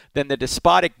people, then the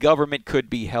despotic government could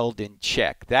be held in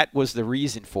check. That was the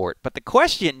reason for it. But the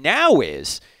question now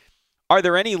is, are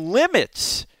there any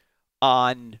limits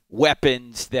on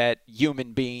weapons that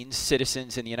human beings,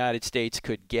 citizens in the United States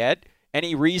could get?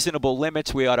 Any reasonable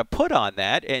limits we ought to put on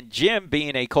that? And Jim,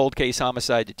 being a cold case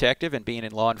homicide detective and being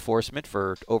in law enforcement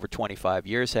for over 25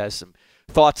 years, has some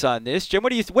thoughts on this. Jim, what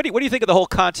do you think of the whole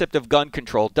concept of gun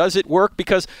control? Does it work?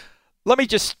 Because let me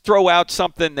just throw out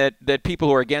something that people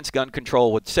who are against gun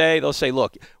control would say. They'll say,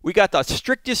 look, we got the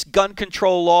strictest gun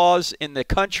control laws in the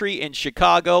country in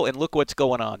Chicago, and look what's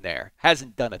going on there.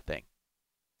 Hasn't done a thing.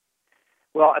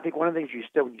 Well, I think one of the things you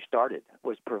said when you started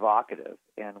was provocative,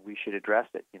 and we should address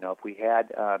it. You know, if we had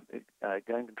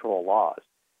gun control laws,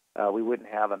 we wouldn't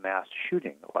have a mass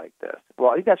shooting like this. Well,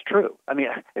 I think that's true. I mean,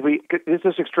 let's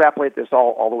just extrapolate this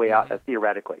all the way out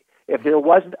theoretically. If there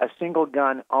wasn't a single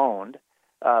gun owned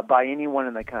by anyone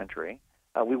in the country,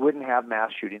 we wouldn't have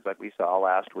mass shootings like we saw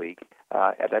last week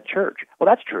at that church. Well,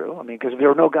 that's true. I mean, because if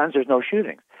there are no guns, there's no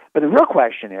shootings. But the real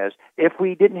question is, if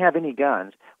we didn't have any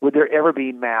guns, would there ever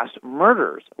be mass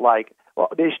murders? Well,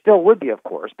 there still would be, of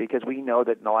course, because we know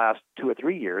that in the last 2 or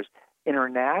 3 years,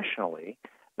 internationally,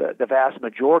 the vast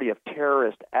majority of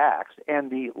terrorist acts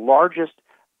and the largest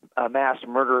mass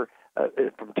murder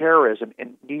from terrorism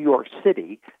in New York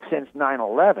City since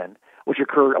 9/11, which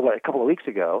occurred a couple of weeks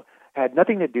ago, had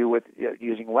nothing to do with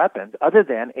using weapons other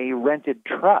than a rented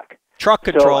truck. Truck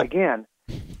control. So again,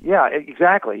 yeah,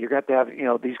 exactly. You're going to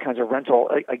have these kinds of rental.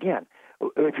 Again,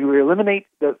 if you eliminate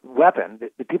the weapon,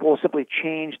 the people will simply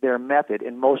change their method.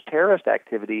 And most terrorist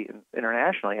activity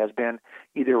internationally has been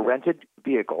either rented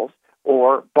vehicles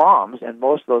or bombs. And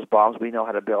most of those bombs we know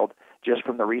how to build just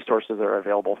from the resources that are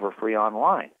available for free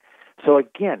online. So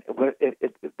again, but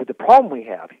the problem we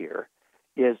have here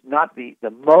is not the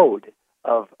mode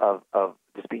of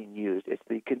this being used. It's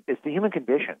the human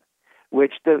condition,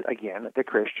 which the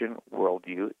Christian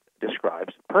worldview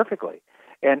describes perfectly.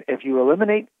 And if you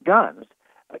eliminate guns,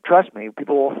 trust me,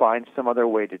 people will find some other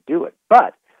way to do it.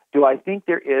 But do I think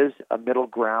there is a middle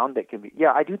ground that can be?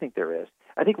 Yeah, I do think there is.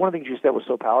 I think one of the things you said was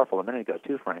so powerful a minute ago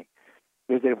too, Frank,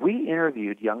 is that if we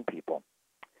interviewed young people,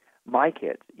 my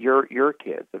kids, your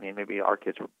kids, I mean, maybe our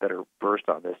kids were better versed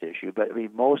on this issue, but I mean,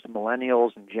 most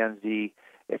millennials and Gen Z,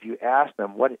 if you ask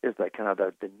them what is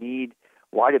the need,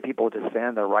 why do people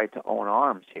defend the right to own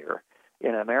arms here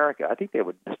in America, I think they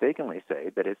would mistakenly say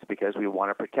that it's because we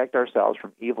want to protect ourselves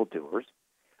from evildoers,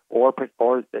 or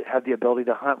have the ability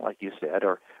to hunt, like you said,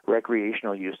 or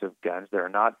recreational use of guns that are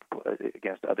not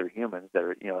against other humans, that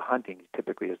are, hunting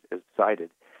typically is cited.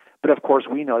 But of course,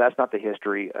 we know that's not the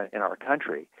history in our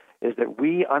country, is that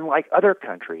we, unlike other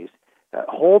countries,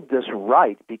 hold this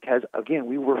right because, again,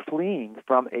 we were fleeing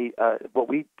from what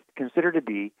we consider to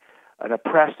be an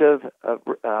oppressive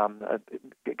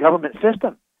government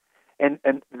system. And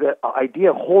the idea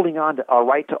of holding on to our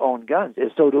right to own guns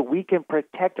is so that we can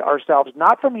protect ourselves,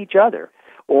 not from each other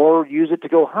or use it to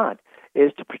go hunt,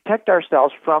 is to protect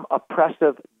ourselves from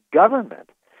oppressive government.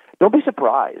 Don't be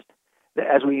surprised that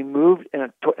as we move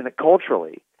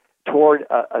culturally toward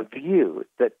a view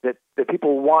that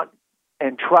people want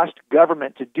and trust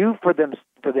government to do for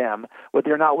them what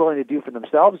they're not willing to do for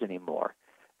themselves anymore,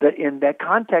 that in that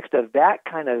context of that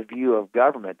kind of view of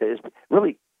government that is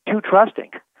really too trusting,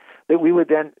 that we would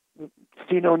then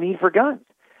see no need for guns.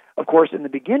 Of course, in the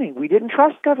beginning, we didn't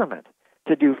trust government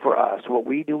to do for us what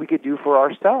we knew we could do for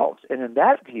ourselves. And in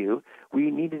that view,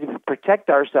 we needed to protect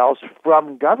ourselves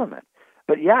from government.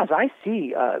 But yeah, as I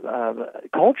see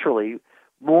culturally,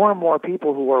 more and more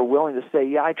people who are willing to say,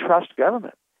 yeah, I trust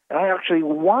government. And I actually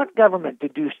want government to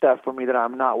do stuff for me that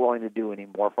I'm not willing to do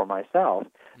anymore for myself,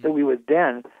 that we would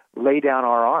then lay down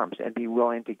our arms and be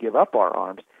willing to give up our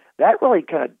arms. That really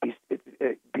kind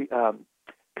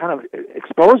of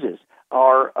exposes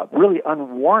our really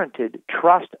unwarranted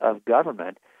trust of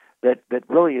government that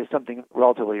really is something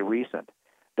relatively recent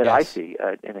that I see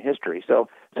in history. So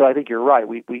I think you're right.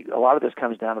 We a lot of this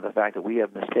comes down to the fact that we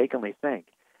have mistakenly think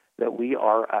that we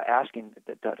are asking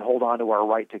to hold on to our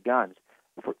right to guns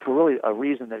for really a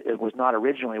reason that it was not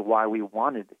originally why we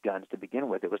wanted guns to begin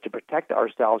with. It was to protect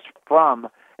ourselves from,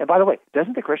 and by the way,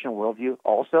 doesn't the Christian worldview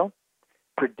also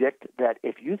predict that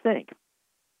if you think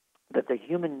that the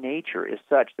human nature is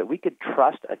such that we could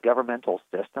trust a governmental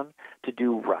system to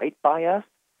do right by us,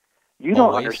 you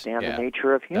don't understand the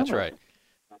nature of humans. That's right.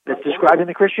 That's described in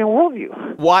the Christian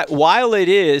worldview. While it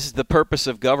is the purpose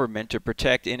of government to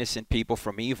protect innocent people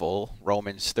from evil,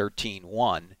 Romans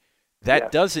 13:1,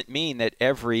 that doesn't mean that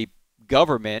every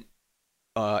government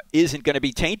isn't going to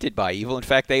be tainted by evil. In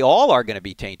fact, they all are going to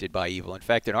be tainted by evil. In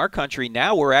fact, in our country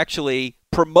now, we're actually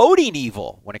promoting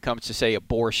evil when it comes to, say,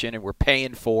 abortion, and we're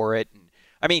paying for it. And,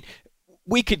 I mean,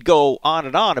 we could go on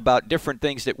and on about different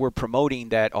things that we're promoting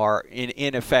that are,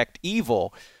 in effect,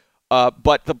 evil.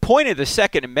 But the point of the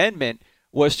Second Amendment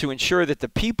was to ensure that the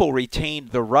people retained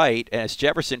the right, as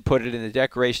Jefferson put it in the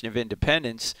Declaration of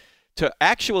Independence, to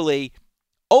actually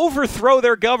overthrow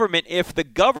their government if the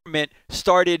government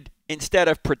started, instead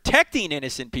of protecting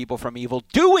innocent people from evil,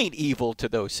 doing evil to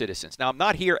those citizens. Now, I'm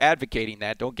not here advocating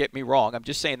that. Don't get me wrong. I'm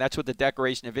just saying that's what the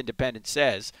Declaration of Independence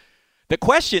says. The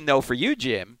question, though, for you,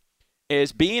 Jim,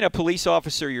 is being a police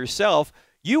officer yourself,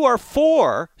 you are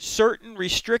for certain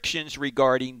restrictions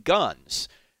regarding guns.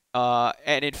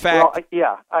 And in fact...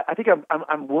 Well, I think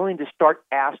I'm willing to start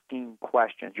asking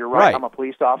questions. You're right. I'm a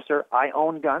police officer. I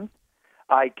own guns.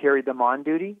 I carry them on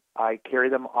duty. I carry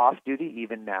them off duty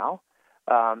even now.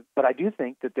 But I do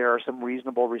think that there are some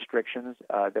reasonable restrictions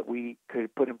that we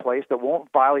could put in place that won't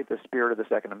violate the spirit of the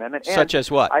Second Amendment. Such as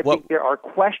what? I think there are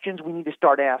questions we need to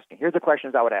start asking. Here's the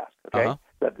questions I would ask, okay?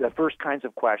 The first kinds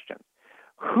of questions.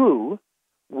 Who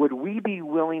would we be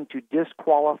willing to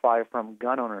disqualify from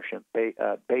gun ownership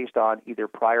based on either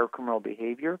prior criminal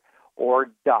behavior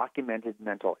or documented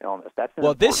mental illness? That's an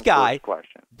important first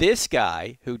question. This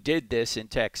guy who did this in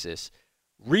Texas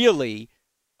really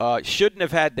shouldn't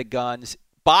have had the guns.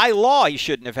 By law, he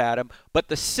shouldn't have had them, but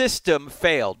the system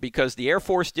failed because the Air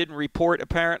Force didn't report,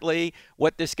 apparently,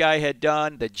 what this guy had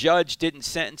done. The judge didn't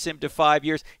sentence him to 5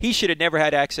 years. He should have never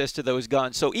had access to those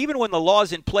guns. So even when the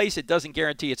law's in place, it doesn't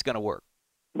guarantee it's going to work.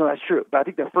 No, that's true. But I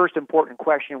think the first important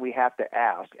question we have to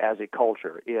ask as a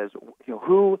culture is,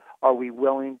 who are we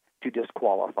willing to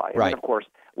disqualify? And then, of course,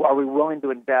 are we willing to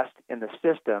invest in the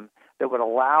system that would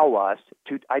allow us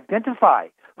to identify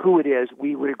who it is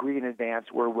we would agree in advance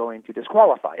we're willing to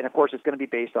disqualify? And, of course, it's going to be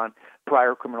based on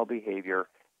prior criminal behavior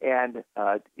and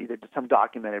either some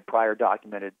prior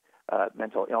documented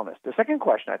mental illness. The second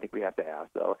question I think we have to ask,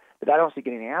 though, that I don't see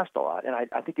getting asked a lot, and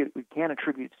I think we can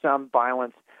attribute some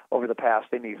violence over the past,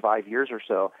 say, maybe 5 years or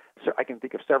so. So I can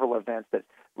think of several events that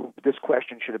this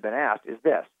question should have been asked, is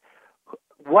this: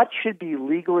 what should be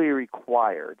legally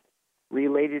required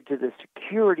related to the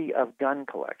security of gun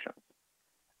collections,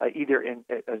 either in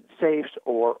safes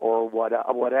or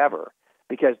whatever?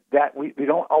 Because that we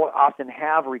don't often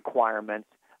have requirements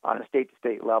on a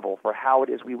state-to-state level for how it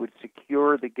is we would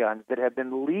secure the guns that have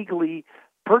been legally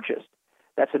purchased.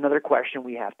 That's another question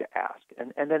we have to ask.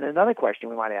 And then another question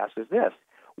we might ask is this: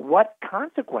 what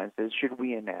consequences should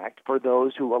we enact for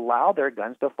those who allow their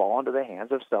guns to fall into the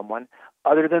hands of someone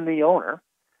other than the owner,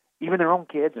 even their own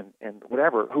kids and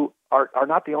whatever, who are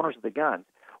not the owners of the guns?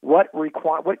 What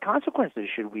consequences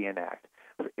should we enact?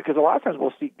 Because a lot of times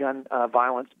we'll see gun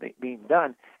violence being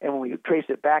done, and when we trace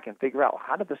it back and figure out,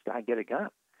 how did this guy get a gun?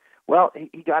 Well,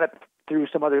 he got it through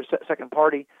some other second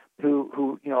party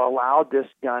who allowed this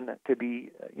gun to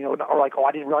be, or like, oh,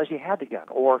 I didn't realize he had the gun,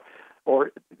 or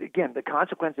again, the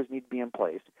consequences need to be in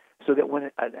place so that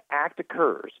when an act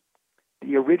occurs,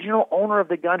 the original owner of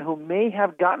the gun, who may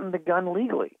have gotten the gun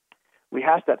legally, we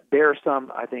have to bear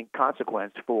some, I think,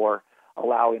 consequence for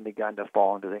allowing the gun to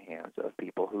fall into the hands of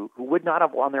people who would not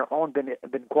have on their own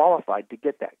been qualified to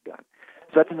get that gun.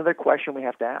 So that's another question we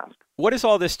have to ask. What is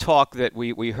all this talk that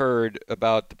we heard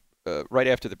about right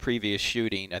after the previous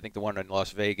shooting, I think the one in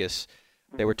Las Vegas?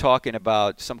 They were talking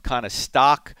about some kind of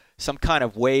stock, some kind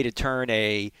of way to turn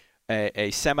a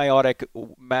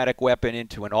semi-automatic weapon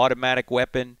into an automatic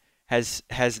weapon. Has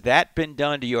that been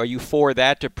done to you? Are you for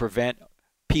that to prevent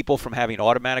people from having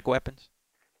automatic weapons?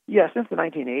 Yeah, since the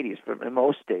 1980s, in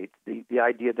most states, the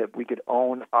idea that we could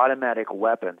own automatic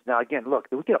weapons. Now, again, look,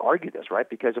 we could argue this, right?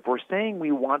 Because if we're saying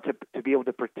we want to be able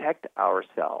to protect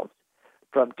ourselves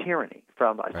from tyranny,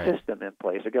 from a system in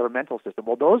place, a governmental system,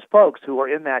 well, those folks who are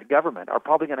in that government are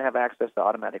probably going to have access to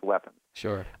automatic weapons.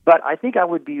 Sure. But I think I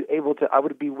would be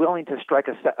willing to strike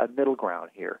a middle ground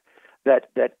here. That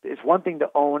it's one thing to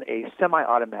own a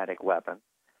semi-automatic weapon,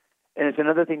 and it's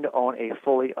another thing to own a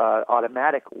fully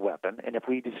automatic weapon. And if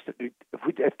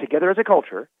together as a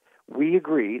culture, we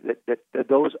agree that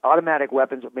those automatic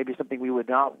weapons may be something we would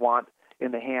not want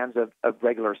in the hands of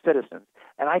regular citizens.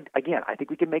 And I think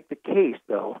we can make the case,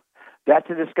 though, that's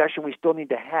a discussion we still need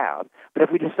to have. But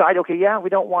if we decide, okay, yeah, we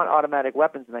don't want automatic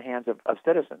weapons in the hands of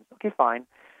citizens, okay, fine.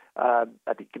 I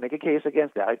think you can make a case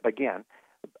against that. Again,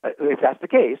 if that's the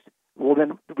case, well,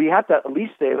 then we have to at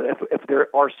least say if there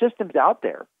are systems out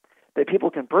there that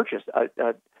people can purchase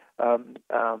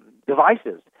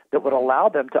devices that would allow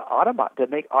them to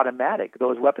make automatic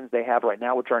those weapons they have right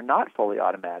now, which are not fully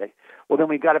automatic, well, then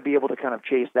we've got to be able to kind of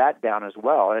chase that down as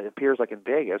well. And it appears like in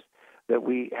Vegas that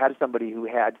we had somebody who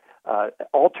had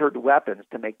altered weapons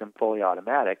to make them fully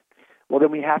automatic. Well,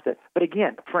 then we have to. But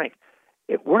again, Frank,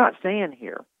 we're not saying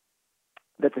here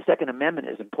that the Second Amendment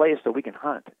is in place so we can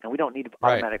hunt, and we don't need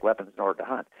automatic weapons in order to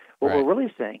hunt. What we're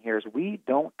really saying here is we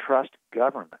don't trust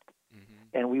government,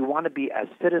 and we want to be, as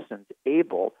citizens,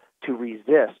 able to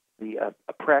resist the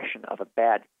oppression of a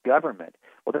bad government.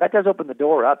 Well, that does open the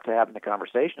door up to having a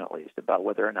conversation, at least, about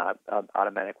whether or not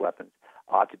automatic weapons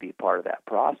ought to be part of that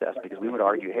process, because we would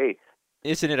argue, hey,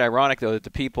 isn't it ironic, though, that the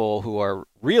people who are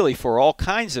really for all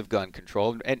kinds of gun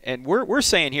control, and we're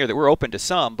saying here that we're open to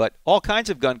some, but all kinds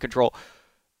of gun control,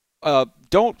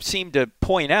 don't seem to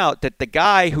point out that the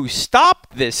guy who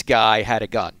stopped this guy had a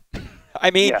gun. I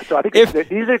mean, yeah, so I think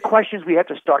these are questions we have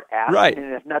to start asking,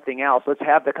 and if nothing else, let's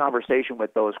have the conversation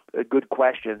with those good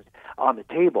questions on the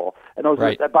table. And those,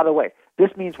 by the way,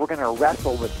 this means we're going to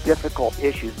wrestle with difficult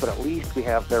issues, but at least we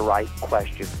have the right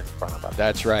questions in front of us.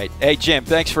 That's right. Hey, Jim,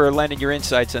 thanks for lending your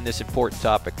insights on this important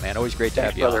topic, man. Always great to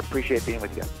have you brother. on. Appreciate being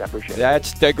with you. I appreciate it.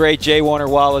 That's the great J. Warner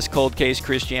Wallace, Cold Case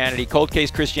Christianity. Cold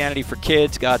Case Christianity for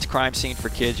kids, God's crime scene for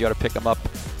kids. You ought to pick them up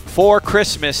for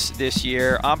Christmas this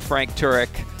year. I'm Frank Turek.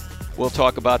 We'll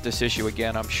talk about this issue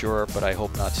again, I'm sure, but I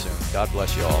hope not soon. God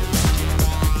bless you all.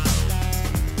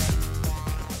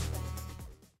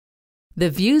 The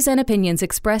views and opinions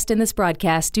expressed in this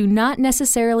broadcast do not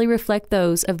necessarily reflect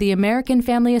those of the American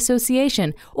Family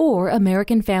Association or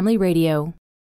American Family Radio.